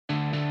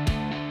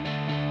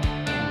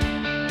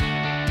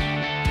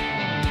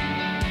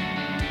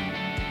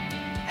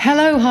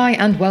Hello, hi,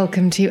 and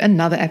welcome to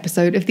another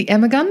episode of The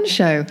Emma Gunn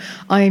Show.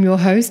 I am your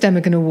host,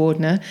 Emma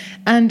Gunn-Wardner,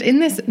 and in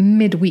this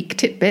midweek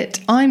tidbit,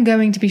 I'm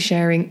going to be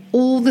sharing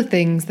all the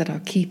things that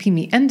are keeping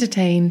me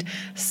entertained,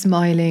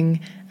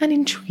 smiling, and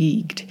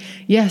intrigued.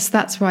 Yes,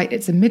 that's right,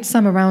 it's a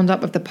midsummer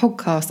roundup of the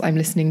podcasts I'm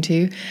listening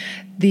to,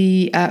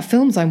 the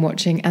films I'm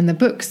watching, and the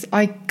books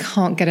I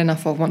can't get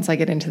enough of once I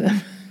get into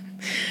them.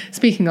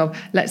 Speaking of,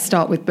 let's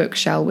start with books,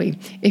 shall we?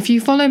 If you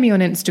follow me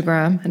on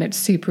Instagram, and it's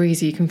super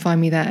easy, you can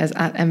find me there as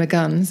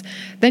 @EmmaGuns,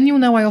 then you'll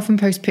know I often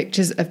post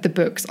pictures of the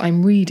books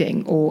I'm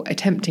reading or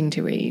attempting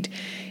to read.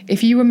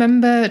 If you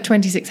remember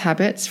 26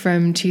 Habits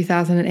from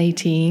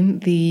 2018,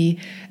 the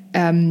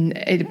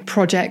a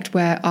project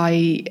where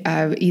I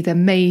either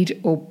made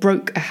or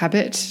broke a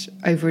habit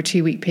over a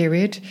 2-week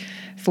period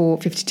for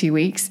 52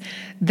 weeks,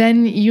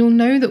 then you'll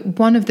know that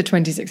one of the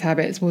 26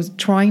 habits was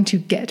trying to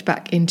get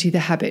back into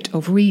the habit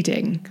of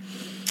reading.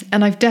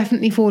 And I've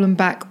definitely fallen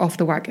back off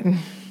the wagon.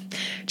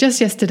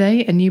 Just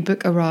yesterday, a new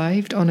book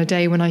arrived on a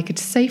day when I could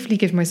safely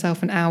give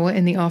myself an hour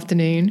in the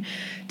afternoon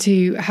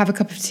to have a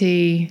cup of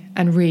tea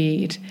and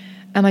read.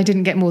 And I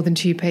didn't get more than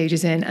 2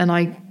 pages in, and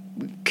I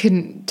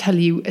couldn't tell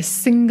you a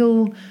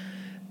single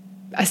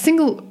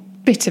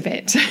bit of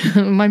it.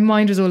 My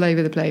mind was all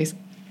over the place.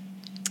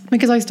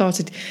 Because I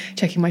started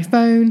checking my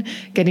phone,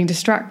 getting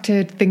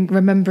distracted,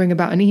 remembering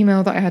about an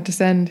email that I had to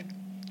send.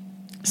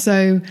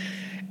 So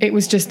it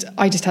was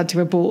I just had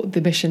to abort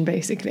the mission,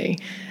 basically.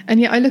 And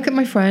yet I look at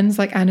my friends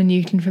like Anna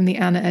Newton from the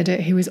Anna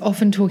Edit, who is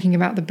often talking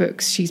about the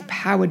books she's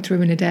powered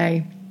through in a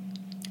day.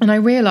 And I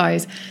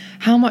realise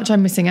how much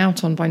I'm missing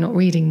out on by not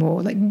reading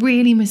more, like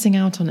really missing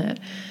out on it.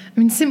 I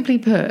mean, simply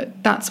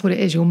put, that's what it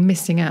is. You're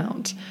missing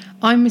out.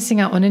 I'm missing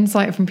out on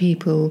insight from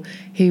people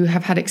who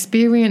have had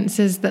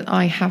experiences that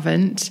I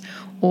haven't,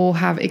 or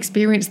have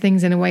experienced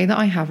things in a way that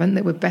I haven't,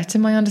 that would better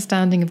my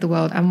understanding of the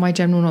world and my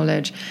general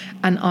knowledge,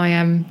 and I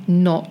am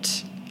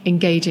not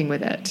engaging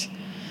with it.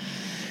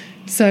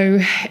 So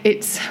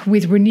it's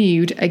with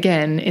renewed,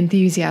 again,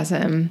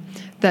 enthusiasm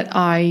that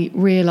I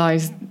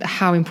realise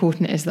how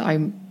important it is that I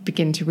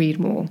begin to read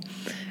more.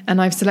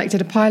 And I've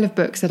selected a pile of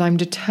books that I'm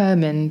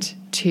determined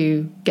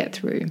to get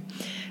through.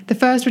 The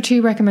first were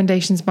 2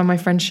 recommendations by my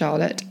friend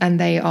Charlotte, and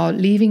they are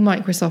Leaving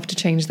Microsoft to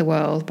Change the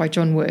World by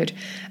John Wood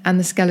and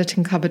The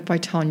Skeleton Cupboard by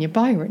Tanya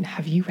Byron.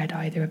 Have you read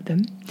either of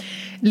them?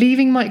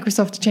 Leaving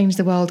Microsoft to Change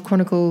the World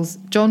chronicles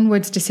John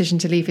Wood's decision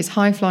to leave his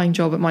high-flying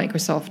job at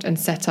Microsoft and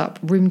set up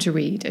Room to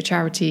Read, a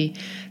charity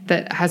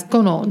that has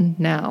gone on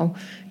now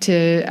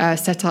to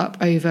set up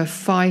over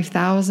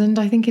 5,000,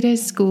 I think it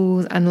is,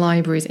 schools and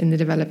libraries in the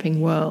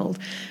developing world.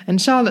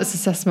 And Charlotte's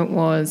assessment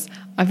was,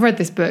 I've read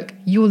this book,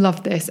 you'll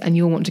love this, and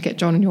you'll want to get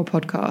John on your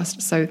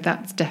podcast. So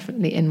that's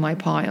definitely in my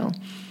pile.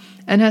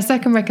 And her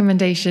second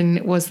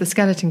recommendation was The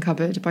Skeleton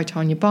Cupboard by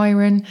Tanya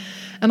Byron.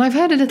 And I've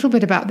heard a little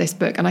bit about this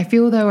book, and I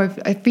feel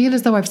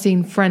as though I've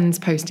seen friends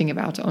posting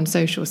about it on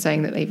social,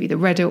 saying that they've either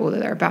read it or that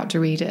they're about to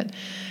read it.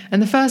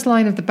 And the first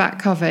line of the back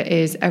cover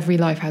is "Every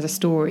life has a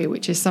story,"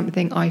 which is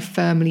something I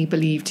firmly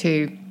believe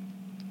too,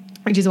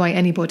 which is why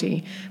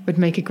anybody would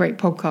make a great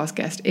podcast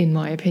guest, in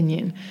my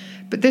opinion.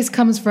 But this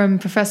comes from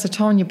Professor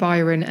Tanya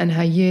Byron and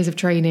her years of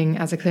training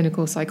as a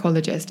clinical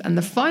psychologist. And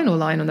the final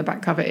line on the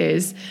back cover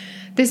is,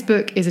 "This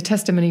book is a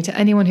testimony to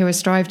anyone who has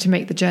strived to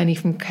make the journey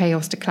from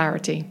chaos to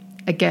clarity."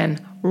 Again,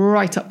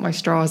 right up my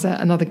Strasser,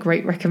 another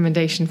great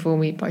recommendation for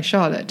me by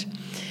Charlotte.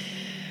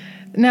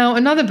 Now,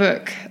 another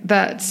book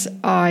that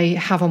I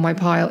have on my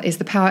pile is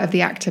The Power of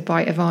the Actor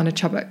by Ivana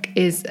Chubbuck.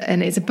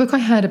 It's a book I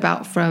heard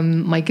about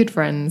from my good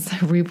friends,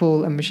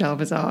 RuPaul and Michelle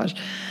Visage.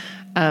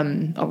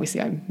 Obviously,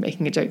 I'm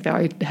making a joke there.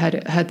 I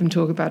heard them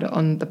talk about it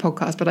on the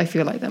podcast, but I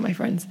feel like they're my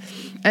friends.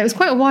 It was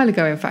quite a while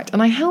ago, in fact,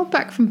 and I held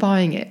back from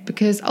buying it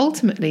because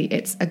ultimately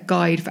it's a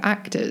guide for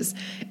actors.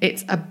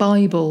 It's a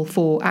Bible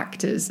for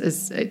actors,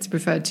 as it's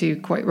referred to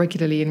quite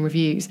regularly in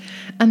reviews.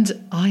 And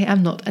I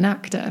am not an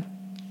actor.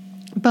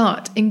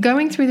 But in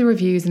going through the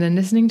reviews and in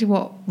listening to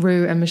what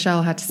Ru and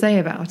Michelle had to say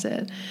about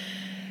it,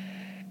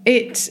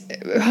 it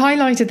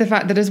highlighted the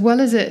fact that as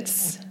well as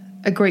it's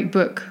a great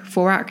book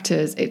for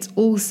actors, it's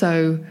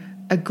also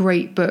a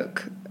great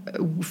book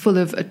full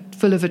of a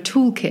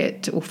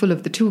toolkit, or full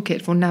of the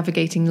toolkit for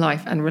navigating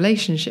life and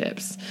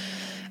relationships.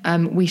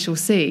 We shall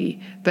see.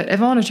 But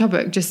Ivana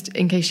Chubbuck, just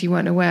in case you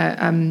weren't aware,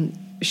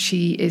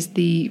 she is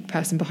the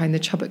person behind the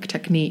Chubbuck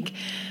technique.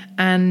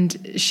 And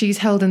she's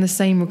held in the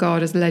same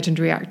regard as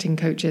legendary acting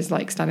coaches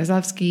like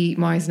Stanislavski,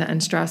 Meisner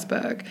and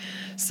Strasberg.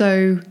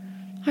 So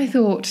I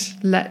thought,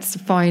 let's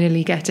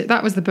finally get it.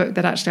 That was the book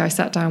that actually I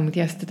sat down with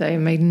yesterday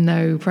and made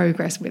no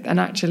progress with. And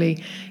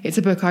actually, it's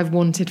a book I've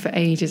wanted for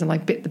ages, and I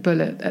bit the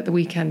bullet at the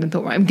weekend and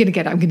thought, right, I'm going to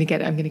get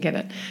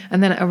it.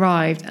 And then it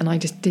arrived, and I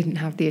just didn't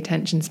have the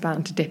attention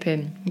span to dip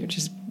in, which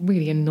is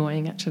really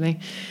annoying, actually.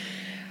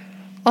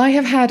 I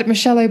have had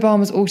Michelle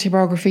Obama's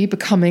autobiography,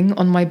 Becoming,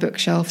 on my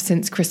bookshelf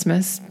since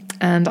Christmas,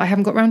 and I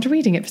haven't got round to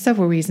reading it for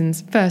several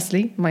reasons.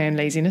 Firstly, my own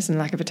laziness and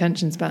lack of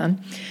attention span.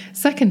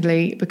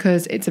 Secondly,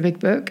 because it's a big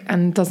book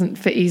and doesn't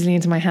fit easily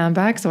into my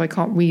handbag, so I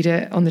can't read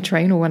it on the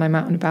train or when I'm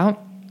out and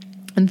about.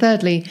 And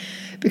thirdly,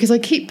 because I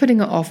keep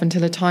putting it off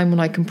until a time when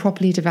I can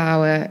properly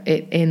devour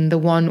it in the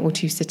 1 or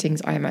 2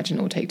 sittings I imagine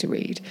it will take to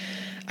read.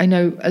 I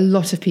know a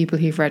lot of people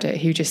who've read it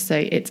who just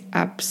say it's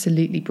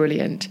absolutely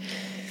brilliant.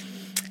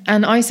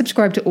 And I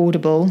subscribe to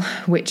Audible,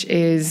 which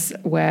is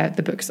where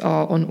the books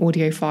are on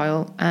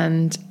audiophile.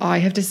 And I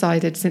have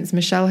decided, since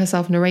Michelle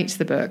herself narrates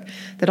the book,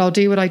 that I'll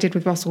do what I did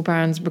with Russell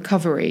Brand's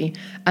Recovery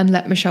and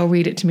let Michelle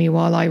read it to me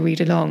while I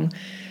read along.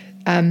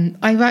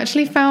 I've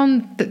actually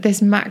found that this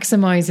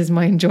maximizes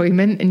my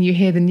enjoyment, and you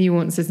hear the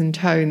nuances and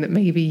tone that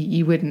maybe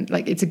you wouldn't.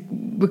 Like, it's a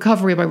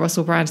Recovery by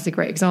Russell Brand is a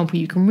great example.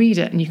 You can read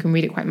it, and you can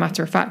read it quite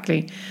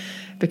matter-of-factly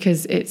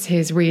because it's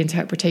his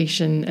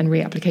reinterpretation and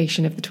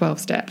reapplication of the 12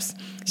 steps.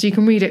 So you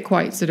can read it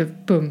quite sort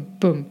of boom,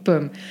 boom,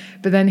 boom.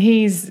 But then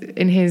he's,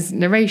 in his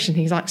narration,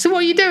 he's like, so what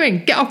are you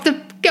doing? Get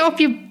off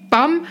your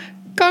bum,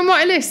 go and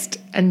write a list.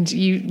 And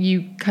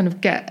you kind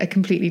of get a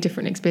completely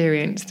different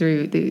experience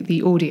through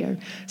the audio.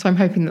 So I'm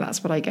hoping that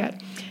that's what I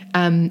get.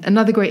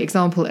 Another great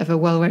example of a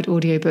well-read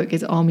audiobook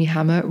is Armie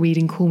Hammer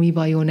reading Call Me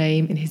By Your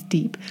Name in his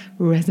deep,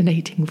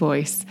 resonating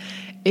voice.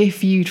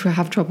 If you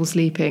have trouble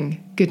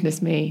sleeping,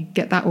 goodness me,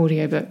 get that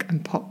audiobook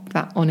and pop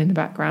that on in the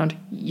background.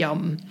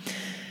 Yum.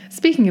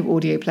 Speaking of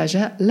audio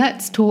pleasure,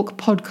 let's talk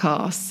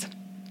podcasts.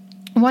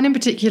 One in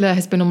particular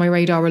has been on my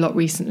radar a lot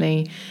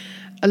recently.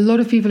 A lot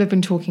of people have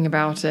been talking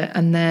about it.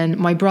 And then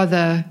my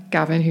brother,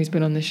 Gavin, who's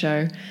been on the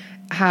show,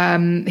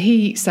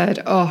 he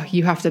said, oh,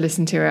 you have to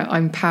listen to it.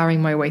 I'm powering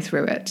my way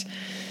through it.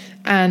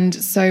 And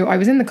so I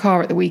was in the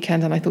car at the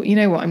weekend and I thought, you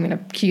know what, I'm going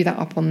to cue that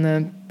up on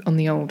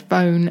the old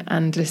phone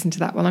and listen to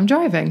that while I'm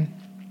driving.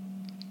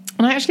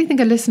 And I actually think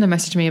a listener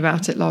messaged me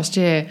about it last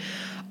year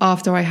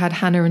after I had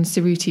Hannah and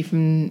Suruti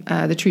from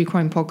the true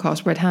crime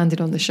podcast Red Handed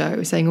on the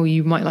show, saying, oh,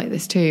 you might like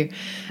this too.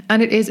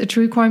 And it is a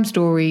true crime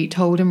story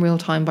told in real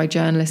time by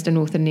journalist and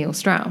author Neil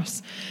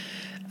Strauss.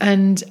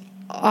 And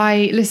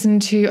I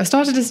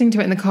started listening to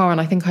it in the car, and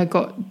I think I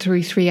got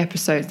through 3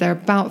 episodes. They're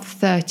about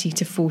 30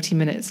 to 40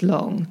 minutes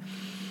long.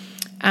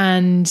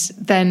 And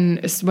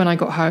then when I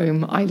got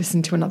home, I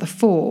listened to another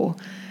 4.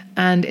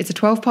 And it's a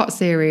 12-part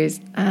series,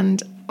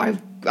 and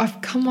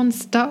I've come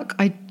unstuck.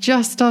 I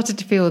just started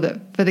to feel that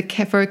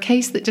for a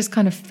case that just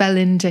kind of fell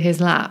into his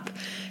lap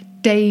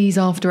days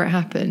after it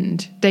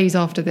happened, days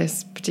after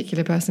this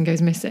particular person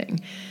goes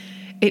missing,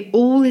 it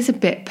all is a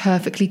bit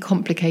perfectly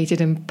complicated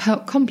and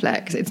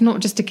complex. It's not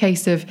just a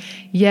case of,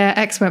 yeah,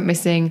 X went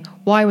missing,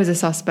 Y was a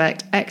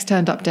suspect, X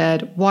turned up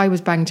dead, Y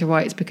was banged to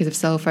rights because of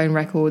cell phone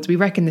records. We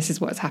reckon this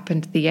is what's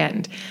happened at the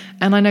end.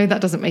 And I know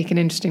that doesn't make an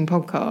interesting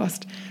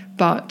podcast,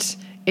 but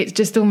it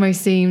just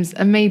almost seems,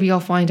 and maybe I'll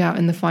find out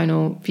in the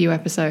final few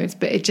episodes,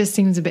 but it just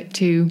seems a bit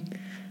too,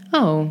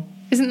 oh,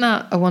 isn't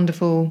that a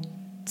wonderful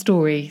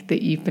story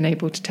that you've been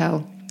able to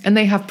tell? And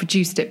they have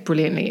produced it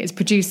brilliantly. It's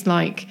produced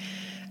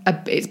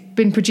it's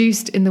been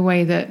produced in the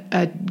way that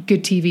a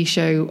good TV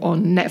show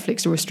on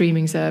Netflix or a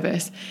streaming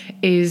service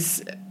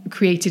is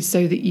created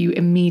so that you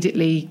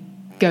immediately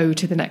go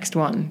to the next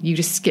one. You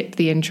just skip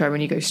the intro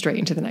and you go straight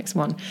into the next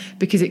one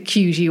because it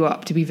cues you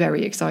up to be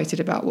very excited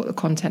about what the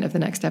content of the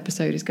next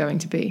episode is going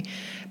to be.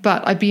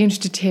 But I'd be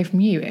interested to hear from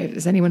you.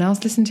 Has anyone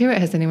else listened to it?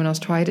 Has anyone else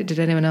tried it? Did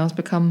anyone else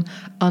become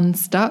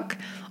unstuck?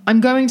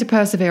 I'm going to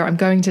persevere. I'm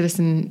going to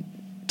listen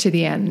to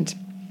the end.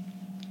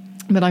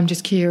 But I'm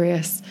just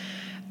curious.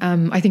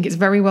 I think it's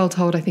very well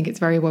told. I think it's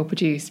very well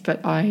produced,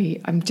 but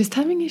I'm just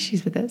having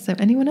issues with it. So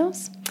anyone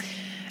else?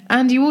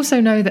 And you also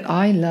know that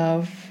I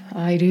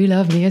do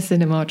love me a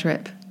cinema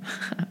trip.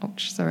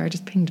 Ouch, sorry, I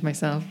just pinged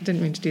myself. I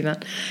didn't mean to do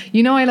that.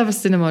 You know I love a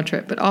cinema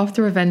trip, but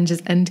after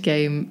Avengers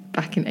Endgame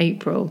back in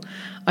April,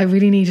 I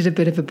really needed a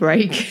bit of a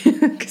break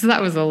because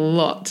that was a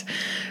lot.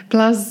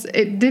 Plus,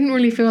 it didn't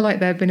really feel like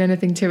there had been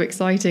anything too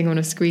exciting on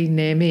a screen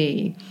near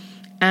me.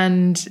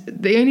 And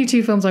the only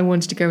 2 films I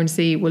wanted to go and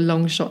see were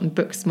Longshot and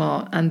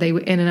Booksmart, and they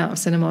were in and out of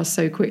cinemas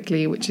so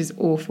quickly, which is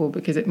awful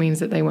because it means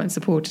that they weren't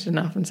supported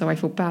enough, and so I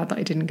feel bad that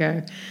I didn't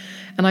go.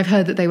 And I've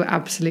heard that they were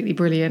absolutely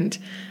brilliant.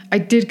 I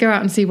did go out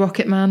and see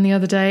Rocketman the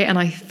other day, and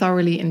I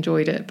thoroughly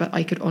enjoyed it, but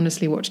I could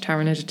honestly watch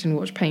Taron Egerton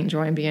watch paint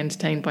dry and be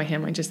entertained by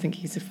him. I just think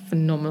he's a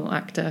phenomenal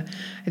actor.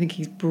 I think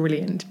he's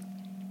brilliant.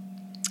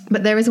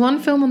 But there is one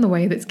film on the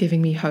way that's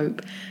giving me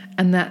hope,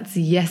 and that's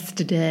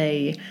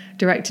Yesterday,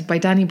 directed by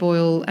Danny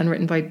Boyle and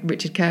written by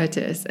Richard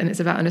Curtis. And it's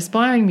about an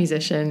aspiring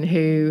musician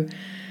who,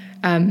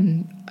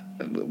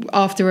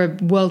 after a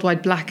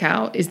worldwide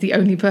blackout, is the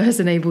only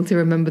person able to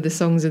remember the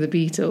songs of the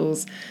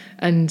Beatles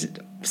and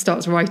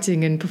starts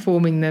writing and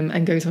performing them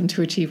and goes on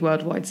to achieve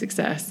worldwide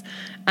success.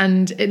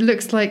 And it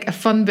looks like a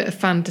fun bit of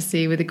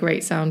fantasy with a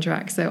great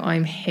soundtrack, so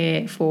I'm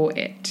here for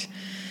it.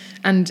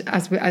 And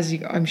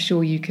I'm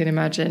sure you can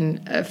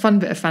imagine, a fun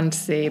bit of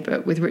fantasy,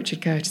 but with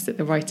Richard Curtis at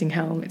the writing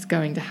helm, it's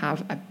going to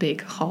have a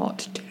big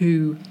heart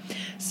too.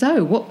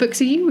 So, what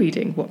books are you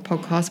reading? What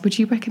podcasts would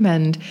you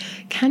recommend?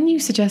 Can you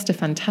suggest a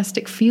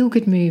fantastic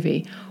feel-good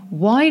movie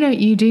why don't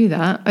you do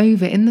that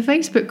over in the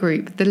Facebook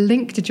group? The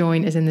link to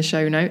join is in the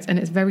show notes, and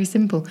it's very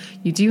simple.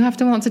 You do have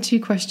to answer 2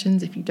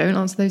 questions. If you don't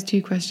answer those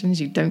 2 questions,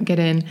 you don't get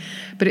in.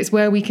 But it's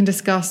where we can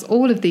discuss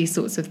all of these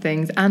sorts of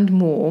things and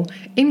more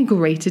in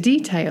greater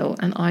detail.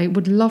 And I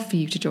would love for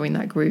you to join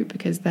that group,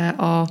 because there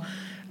are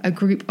a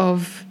group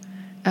of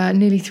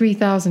nearly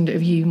 3,000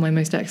 of you, my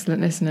most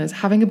excellent listeners,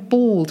 having a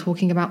ball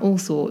talking about all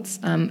sorts.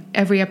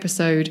 Every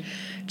episode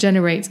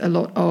generates a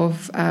lot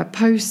of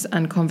posts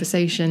and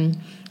conversation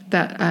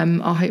that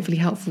are hopefully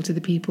helpful to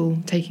the people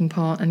taking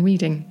part and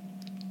reading.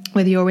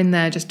 Whether you're in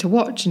there just to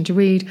watch and to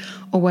read,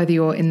 or whether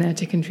you're in there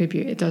to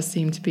contribute, it does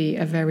seem to be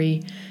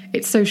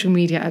it's social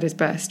media at its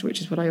best,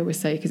 which is what I always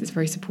say, because it's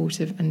very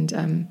supportive,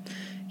 and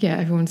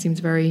everyone seems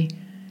very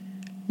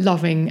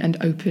loving and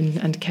open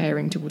and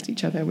caring towards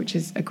each other, which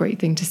is a great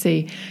thing to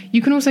see.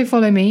 You can also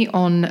follow me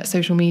on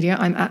social media.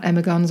 I'm at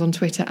Emma Guns on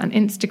Twitter and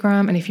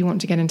Instagram. And if you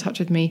want to get in touch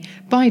with me,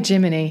 by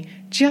Jiminy,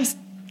 just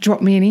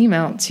drop me an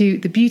email to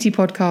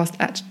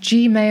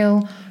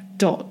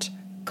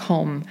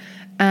thebeautypodcast@gmail.com.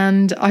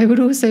 And I would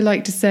also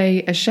like to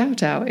say a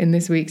shout out in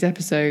this week's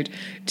episode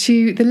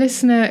to the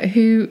listener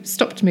who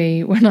stopped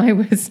me when I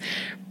was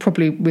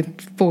probably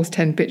with Force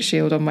 10 bit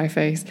shield on my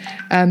face.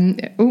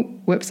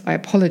 I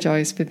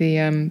apologise for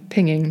the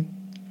pinging.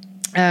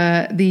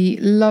 The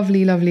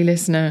lovely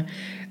listener,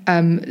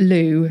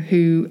 Lou,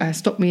 who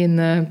stopped me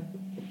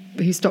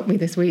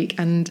this week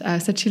and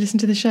said she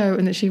listened to the show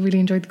and that she really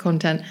enjoyed the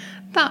content.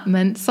 That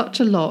meant such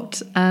a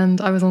lot,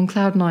 and I was on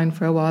cloud 9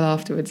 for a while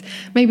afterwards.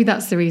 Maybe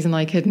that's the reason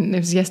I couldn't. It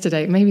was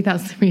yesterday. Maybe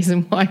that's the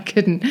reason why I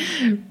couldn't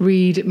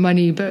read my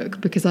new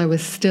book, because I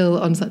was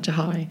still on such a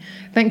high.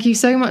 Thank you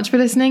so much for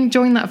listening.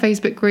 Join that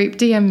Facebook group.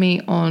 DM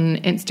me on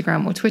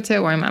Instagram or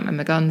Twitter, where I'm at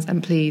Emma Guns,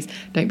 and please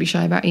don't be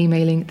shy about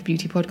emailing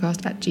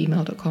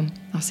thebeautypodcast@gmail.com.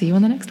 I'll see you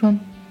on the next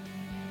one.